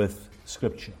with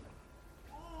Scripture.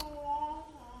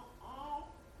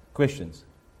 Questions?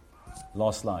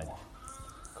 Last slide.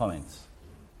 Comments?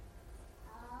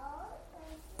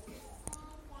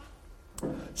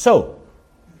 So,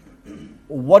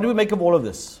 what do we make of all of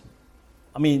this?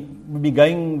 I mean, we've been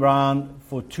going around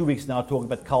for 2 weeks now talking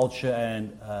about culture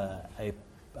and a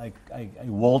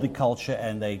worldly culture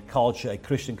and a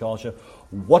Christian culture.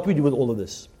 What do we do with all of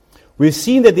this? We've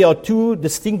seen that there are two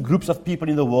distinct groups of people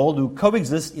in the world who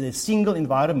coexist in a single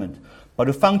environment, but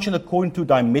who function according to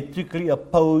diametrically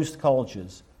opposed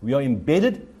cultures. We are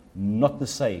embedded, not the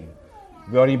same.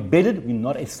 We are embedded, we're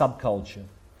not a subculture.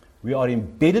 We are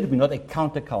embedded, we're not a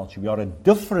counterculture. We are a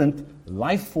different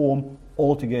life form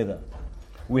altogether.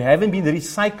 We haven't been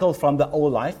recycled from the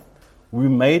old life. We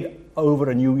made over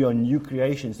we are new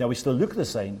creations. Now we still look the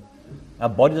same. Our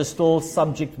bodies are still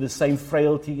subject to the same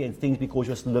frailty and things because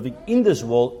we're still living in this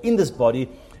world, in this body,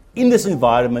 in this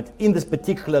environment, in this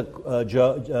particular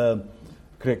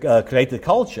created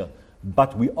culture.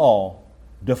 But we are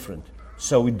different.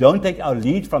 So we don't take our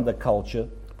lead from the culture,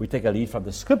 we take our lead from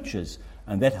the Scriptures.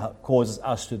 And that causes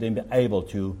us to then be able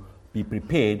to be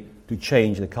prepared to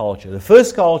change the culture. The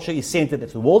first culture is centered,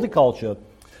 it's the worldly culture,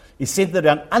 is centered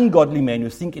around ungodly men who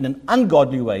think in an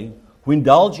ungodly way, who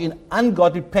indulge in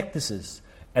ungodly practices,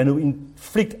 and who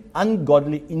inflict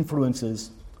ungodly influences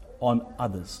on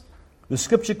others. The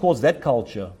Scripture calls that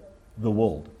culture the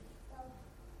world.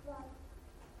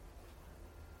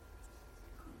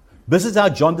 This is how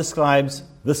John describes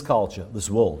this culture, this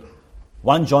world.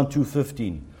 1 John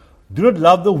 2:15. Do not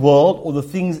love the world or the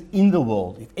things in the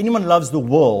world. If anyone loves the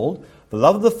world, the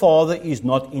love of the Father is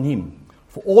not in him.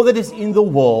 For all that is in the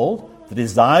world, the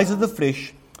desires of the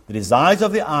flesh, the desires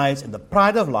of the eyes, and the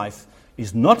pride of life,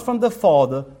 is not from the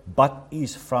Father, but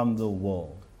is from the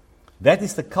world. That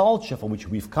is the culture from which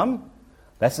we've come.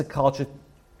 That's the culture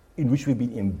in which we've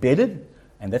been embedded.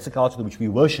 And that's the culture in which we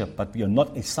worship. But we are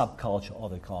not a subculture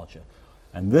of the culture.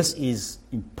 And this is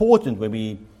important when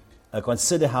we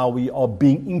consider how we are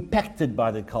being impacted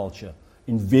by the culture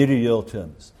in very real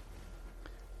terms.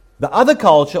 The other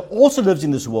culture also lives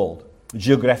in this world,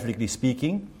 geographically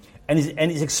speaking, and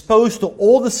is exposed to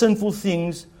all the sinful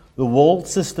things the world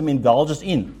system indulges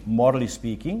in, morally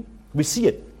speaking. We see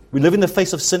it. We live in the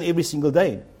face of sin every single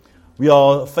day. We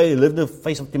live in the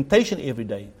face of temptation every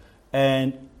day.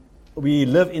 And we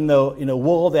live in a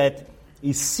world that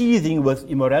is seething with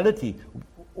immorality.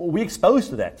 We're exposed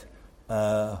to that.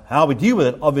 How we deal with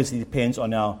it obviously depends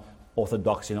on our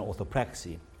orthodoxy and our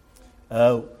orthopraxy.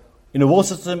 In a world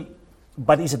system,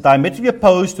 but is diametrically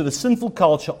opposed to the sinful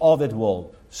culture of that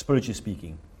world, spiritually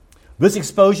speaking. This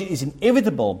exposure is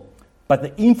inevitable, but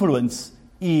the influence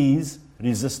is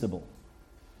resistible.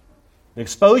 The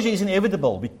exposure is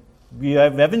inevitable. We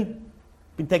haven't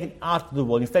been taken out of the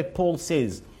world. In fact, Paul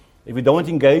says, if we don't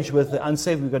engage with the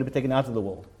unsaved, we're going to be taken out of the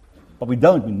world. But we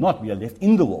don't. We're not. We are left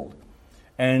in the world.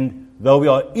 And though we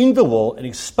are in the world and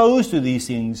exposed to these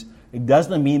things, it does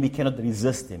not mean we cannot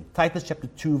resist them. Titus chapter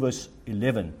 2, verse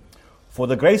 11. For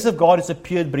the grace of God has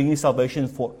appeared, bringing salvation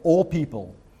for all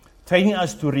people, training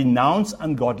us to renounce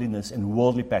ungodliness and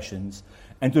worldly passions,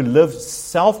 and to live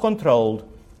self-controlled,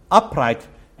 upright,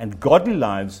 and godly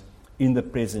lives in the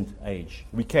present age.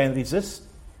 We can resist.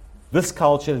 This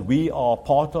culture we are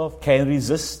part of can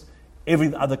resist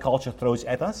every other culture throws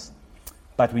at us.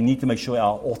 But we need to make sure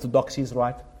our orthodoxy is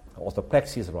right, our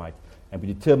orthopraxy is right, and be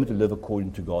determined to live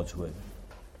according to God's word.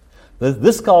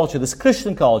 This culture, this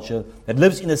Christian culture that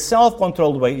lives in a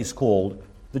self-controlled way is called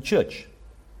the church.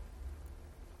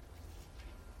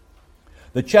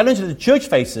 The challenge that the church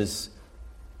faces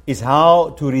is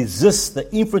how to resist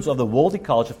the influence of the worldly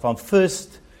culture from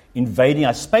first invading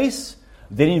our space,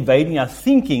 then invading our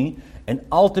thinking, and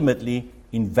ultimately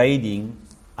invading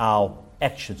our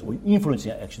actions or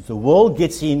influencing our actions. The world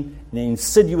gets in an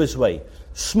insidious way,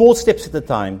 small steps at a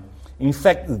time. In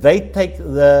fact, they take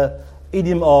the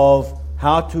idiom of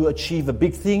how to achieve a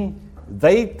big thing.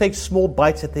 They take small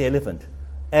bites at the elephant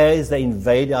as they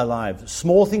invade our lives.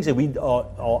 Small things that we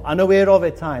are unaware of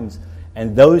at times,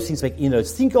 and those things make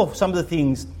inroads. Think of some of the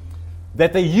things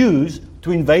that they use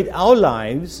to invade our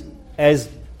lives as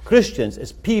Christians,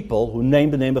 as people who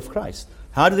name the name of Christ.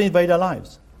 How do they invade our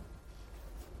lives?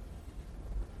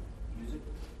 Music.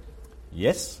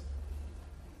 Yes.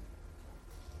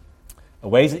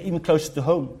 Ways even closer to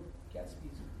home.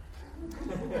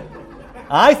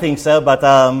 I think so, but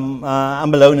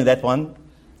I'm alone in that one.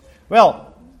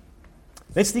 Well,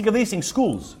 let's think of these things.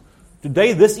 Schools.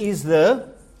 Today, this is the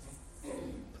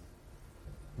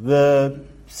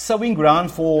sowing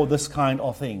ground for this kind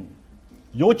of thing.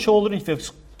 Your children, if you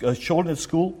have children at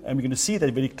school, and we're going to see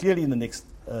that very clearly in the next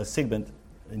segment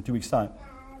in 2 weeks' time,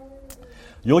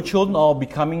 your children are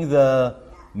becoming the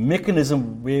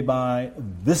mechanism whereby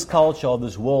this culture or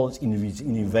this world is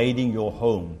invading your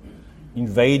home,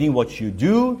 invading what you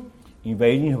do,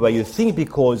 invading the way you think,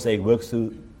 because they work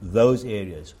through those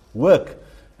areas. Work.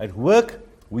 At work,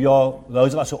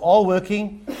 those of us who are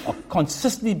working, are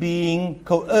consistently being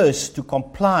coerced to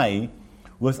comply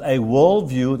with a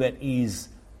worldview that is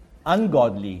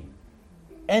ungodly,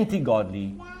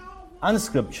 anti-godly,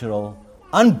 unscriptural,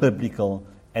 unbiblical,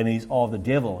 and is of the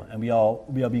devil. And we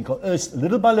are being coerced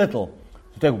little by little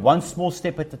to take one small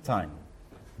step at a time.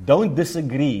 Don't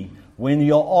disagree. When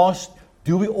you're asked,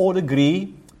 do we all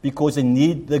agree, because they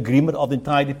need the agreement of the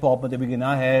entire department that we can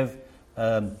now have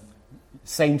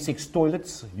same-sex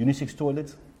toilets, unisex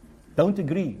toilets? Don't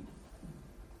agree.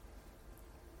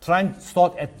 Try and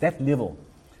start at that level.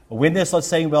 When they start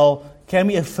saying, well, can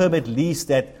we affirm at least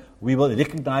that we will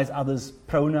recognize others'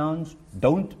 pronouns?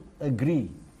 Don't agree.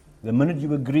 The minute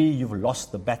you agree, you've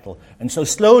lost the battle. And so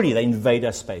slowly they invade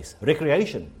our space.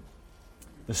 Recreation.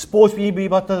 The sports we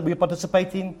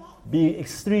participate in, be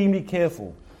extremely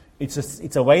careful.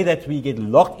 It's a way that we get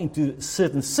locked into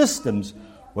certain systems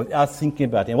without thinking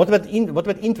about it. And what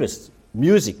about interests?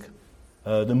 Music,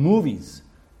 the movies,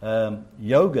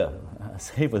 yoga. I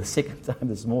say for the second time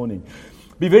this morning.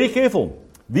 Be very careful.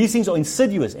 These things are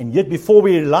insidious, and yet before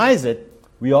we realize it,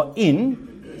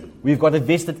 we've got a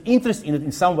vested interest in it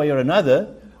in some way or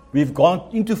another. We've gone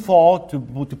in too far to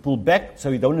pull back, so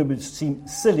we don't want to seem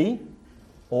silly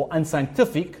or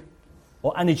unscientific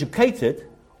or uneducated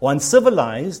or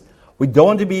uncivilized. We don't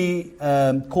want to be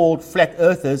called flat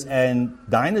earthers and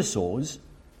dinosaurs,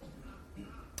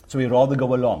 so we rather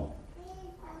go along.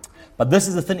 But this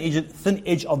is the thin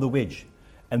edge of the wedge.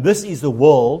 And this is the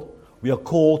world we are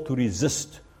called to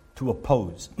resist, to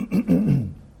oppose.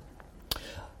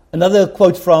 Another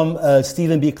quote from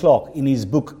Stephen B. Clark in his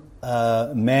book,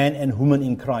 Man and Woman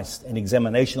in Christ, an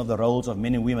examination of the roles of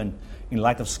men and women in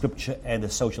light of Scripture and the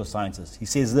social sciences. He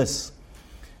says this: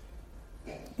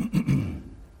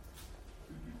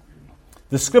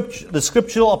 the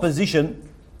scriptural opposition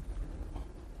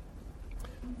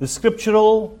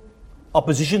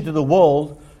to the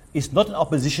world is not an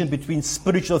opposition between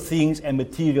spiritual things and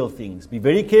material things. Be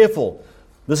very careful.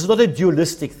 This is not a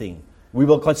dualistic thing. We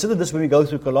will consider this when we go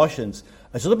through Colossians.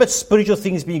 It's not about spiritual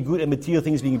things being good and material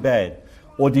things being bad,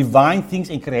 or divine things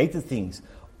and created things,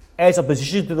 as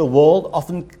opposition to the world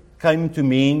often came to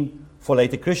mean for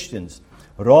later Christians.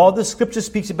 Rather, Scripture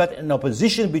speaks about an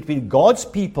opposition between God's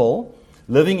people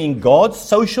living in God's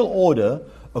social order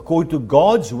according to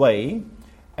God's way,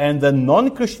 and the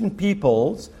non-Christian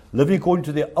peoples living according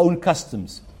to their own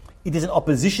customs. It is an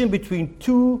opposition between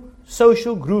two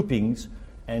social groupings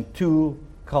and two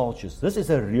cultures. This is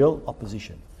a real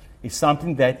opposition. It's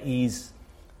something that is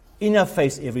in our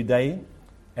face every day,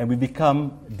 and we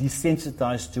become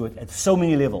desensitized to it at so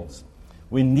many levels.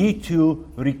 We need to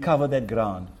recover that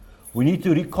ground. We need to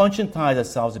reconscientize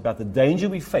ourselves about the danger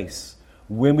we face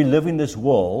when we live in this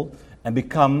world and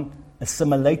become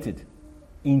assimilated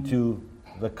into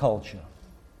the culture.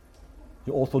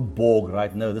 You all thought Borg,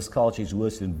 right? No, this culture is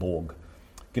worse than Borg.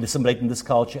 You can assimilate in this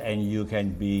culture and you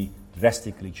can be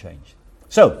drastically changed.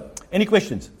 So, any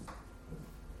questions?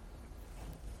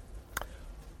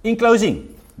 In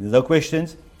closing, there's no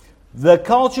questions. The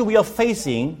culture we are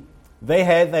facing, they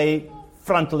have a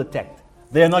frontal attack.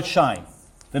 They are not shy.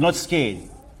 They're not scared.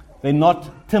 They're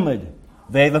not timid.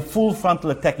 They have a full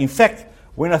frontal attack. In fact,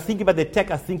 when I think about the attack,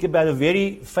 I think about a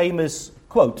very famous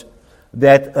quote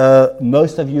that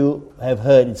most of you have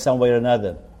heard in some way or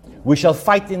another. We shall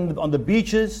fight on the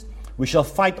beaches. We shall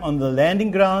fight on the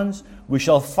landing grounds. We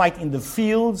shall fight in the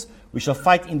fields. We shall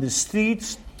fight in the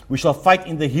streets. We shall fight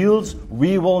in the hills.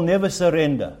 We will never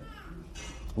surrender.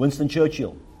 Winston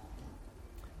Churchill.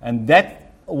 And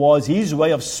that was his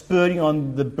way of spurring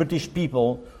on the British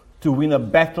people to win a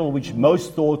battle which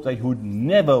most thought they would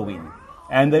never win.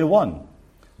 And they won.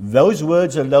 Those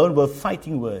words alone were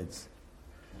fighting words.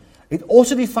 It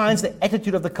also defines the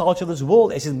attitude of the culture of this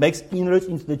world as it makes inroads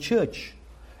into the church.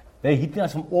 They're hitting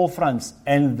us from all fronts,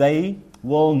 and they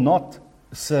will not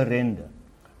surrender.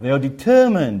 They are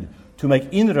determined to make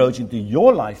inroads into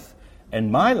your life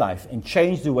and my life and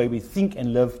change the way we think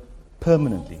and live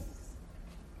permanently.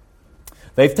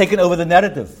 They've taken over the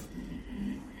narrative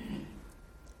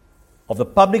of the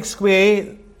public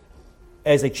square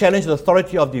as they challenge the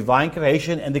authority of divine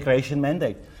creation and the creation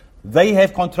mandate. They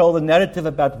have controlled the narrative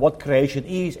about what creation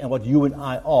is and what you and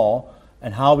I are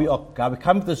and how we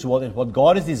come to this world, and what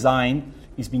God has designed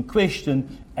is being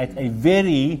questioned at a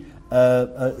very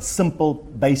simple,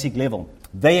 basic level.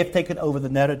 They have taken over the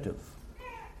narrative.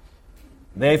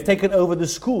 They have taken over the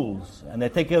schools, and they're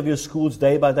taking over your schools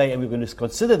day by day, and we're going to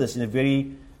consider this in a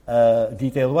very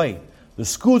detailed way. The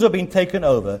schools are being taken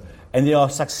over, and they are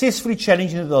successfully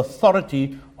challenging the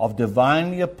authority of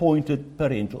divinely appointed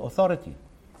parental authority.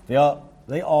 They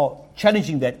are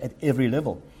challenging that at every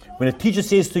level. When a teacher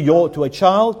says to a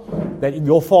child that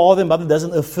your father and mother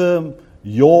doesn't affirm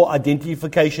your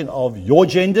identification of your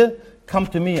gender, come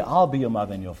to me, I'll be your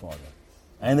mother and your father.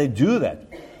 And they do that.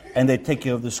 And they take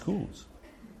care of the schools.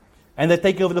 And they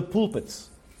take over the pulpits.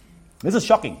 This is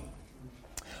shocking.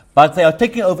 But they are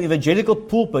taking over evangelical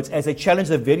pulpits as they challenge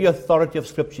the very authority of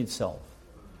Scripture itself.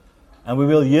 And we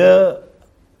will hear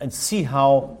and see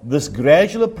how this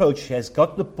gradual approach has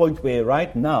got to the point where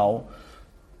right now,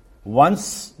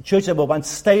 churches that were once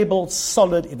stable,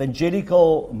 solid,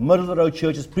 evangelical, middle-of-the-road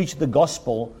churches preaching the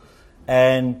gospel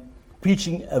and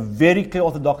preaching a very clear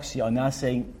orthodoxy are now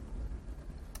saying,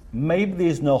 maybe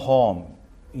there's no harm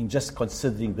in just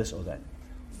considering this or that.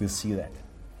 We'll see that.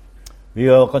 We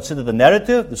will consider the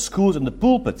narrative, the schools, and the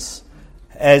pulpits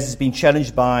as it's been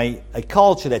challenged by a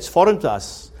culture that's foreign to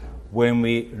us when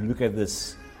we look at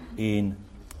this in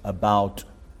about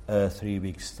 3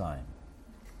 weeks' time.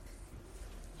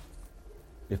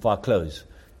 Before I close,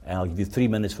 and I'll give you 3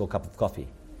 minutes for a cup of coffee.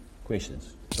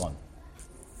 Questions? John.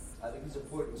 I think it's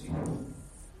important to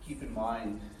keep in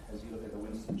mind, as you look at the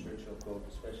Winston Churchill quote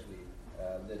especially,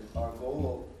 that our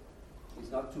goal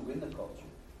is not to win the culture.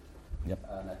 Yep.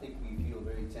 And I think we feel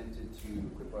very tempted to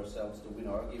equip ourselves to win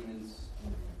arguments,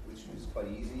 which is quite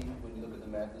easy when you look at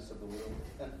the madness of the world.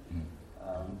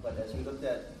 But as we looked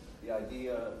at the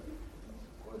idea,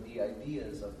 or the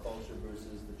ideas of culture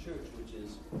versus the church, which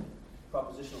is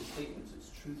propositional statements, it's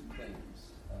truth claims,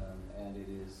 and it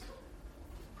is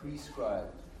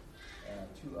prescribed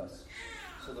to us.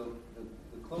 So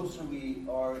the closer we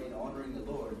are in honoring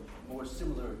the Lord, more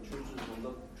similar churches will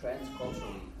look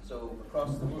transculturally, so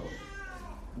across the world.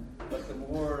 But the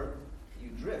more you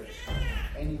drift,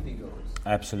 anything goes.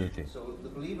 Absolutely. So the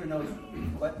believer knows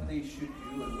what they should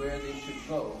do and where they should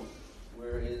go,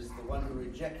 whereas the one who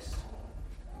rejects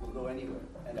will go anywhere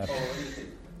and follow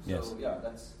anything. So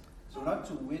Yes. So not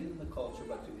to win the culture,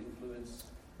 but to influence,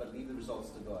 but leave the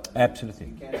results to God.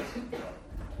 Absolutely.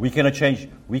 We cannot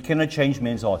We cannot change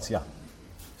men's hearts, yeah.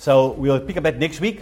 So we'll pick up that next week.